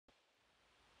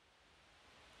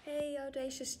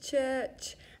Audacious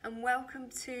Church, and welcome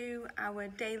to our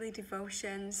daily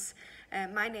devotions.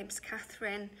 My name's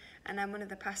Kathryn and I'm one of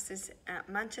the pastors at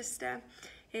Manchester,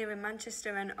 here in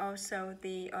Manchester, and also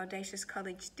the Audacious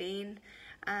College Dean,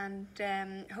 and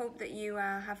hope that you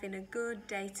are having a good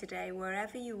day today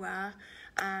wherever you are,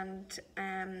 and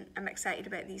I'm excited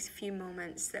about these few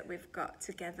moments that we've got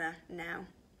together now.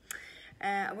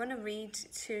 I want to read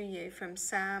to you from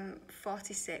Psalm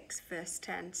 46 verse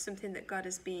 10, something that God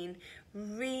has been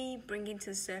bringing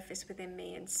to the surface within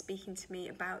me and speaking to me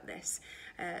about this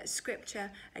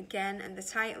scripture again. And the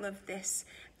title of this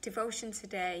devotion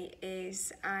today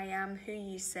is I Am Who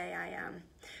You Say I Am.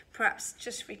 Perhaps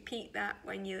just repeat that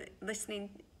when you're listening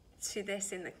to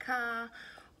this in the car,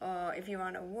 or if you're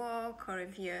on a walk, or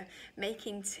if you're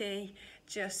making tea.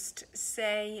 Just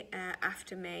say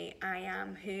after me, I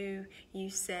am who you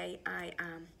say I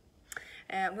am.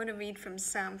 I'm going to read from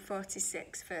Psalm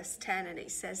 46 verse 10, and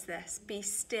it says this: Be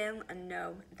still and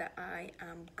know that I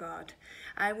am God.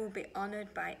 I will be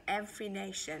honoured by every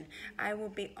nation. I will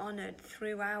be honoured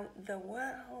throughout the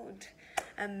world.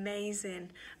 Amazing.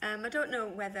 I don't know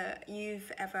whether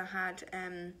you've ever had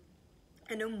an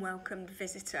unwelcome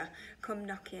visitor come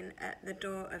knocking at the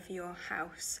door of your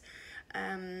house,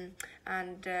 and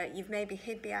you've maybe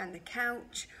hid behind the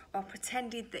couch or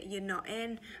pretended that you're not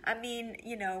in. I mean,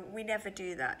 you know, we never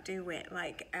do that, do we?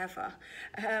 Like, ever.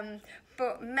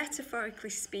 But metaphorically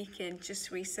speaking,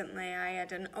 just recently I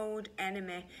had an old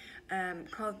enemy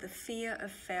called the fear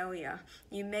of failure.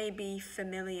 You may be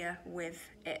familiar with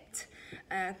it.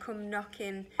 Come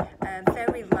knocking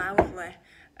very loudly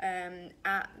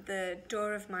at the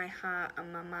door of my heart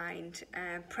and my mind,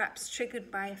 perhaps triggered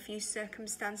by a few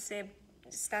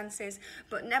circumstances,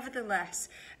 but nevertheless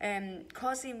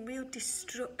causing real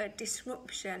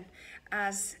disruption,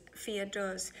 as fear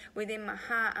does, within my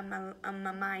heart and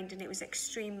my mind, and it was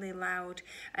extremely loud.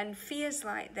 And fears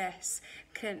like this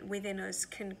within us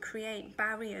can create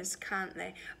barriers, can't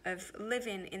they, of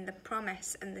living in the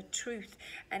promise and the truth,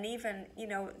 and even, you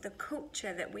know, the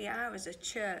culture that we are as a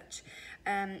church,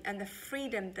 and the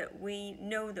freedom that we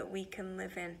know that we can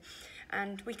live in.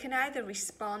 And we can either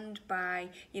respond by,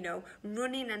 you know,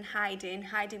 running and hiding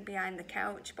behind the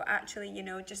couch, but actually, you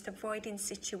know, just avoiding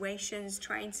situations,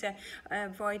 trying to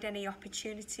avoid any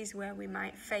opportunities where we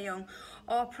might fail.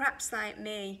 Or perhaps like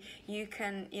me, you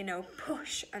can, you know,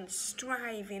 push and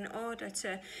strive in order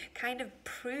to kind of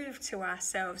prove to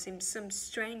ourselves in some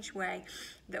strange way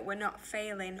that we're not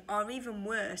failing, or even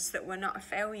worse, that we're not a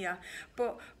failure.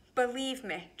 But believe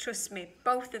me, trust me,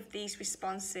 both of these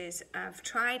responses I've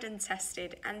tried and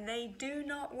tested, and they do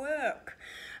not work.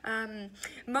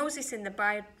 Moses in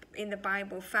the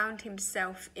Bible found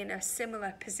himself in a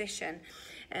similar position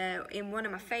in one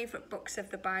of my favourite books of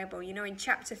the Bible. You know, in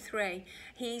chapter 3,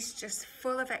 he's just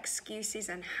full of excuses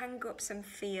and hang-ups and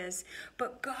fears.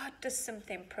 But God does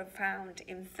something profound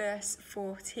in verse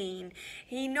 14.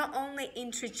 He not only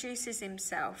introduces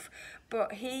himself,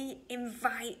 but he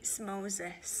invites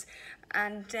Moses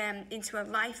and into a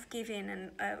life-giving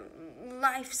and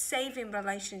life-saving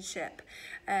relationship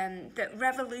that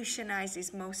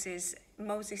revolutionizes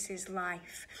Moses's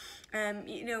life.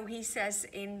 You know, he says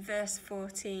in verse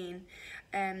 14,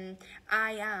 I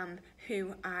am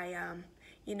who I am.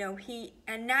 You know, he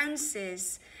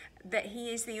announces that he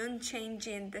is the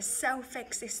unchanging, the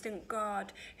self-existent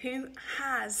God who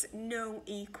has no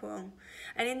equal.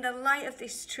 And in the light of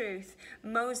this truth,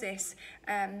 Moses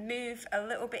moved a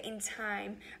little bit in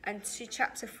time, and to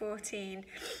chapter 14,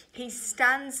 he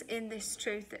stands in this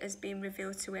truth that has been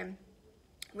revealed to him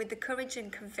with the courage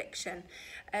and conviction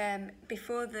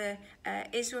before the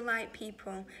Israelite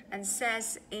people, and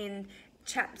says in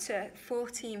chapter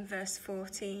 14 verse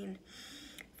 14,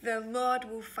 the Lord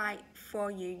will fight for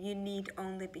you, you need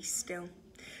only be still.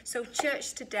 So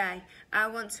church, today I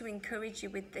want to encourage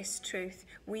you with this truth.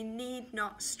 We need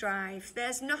not strive.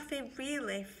 There's nothing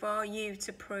really for you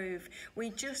to prove.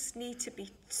 We just need to be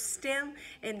still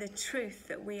in the truth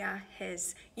that we are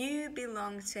his. You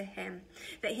belong to him,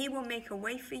 that he will make a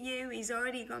way for you. He's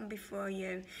already gone before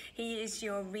you. He is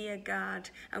your rear guard,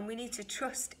 and we need to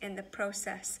trust in the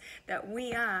process that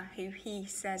we are who he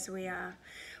says we are.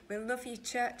 We love you,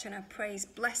 church, and I praise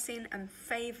blessing and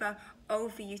favour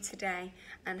over you today,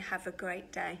 and have a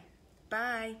great day.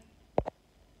 Bye.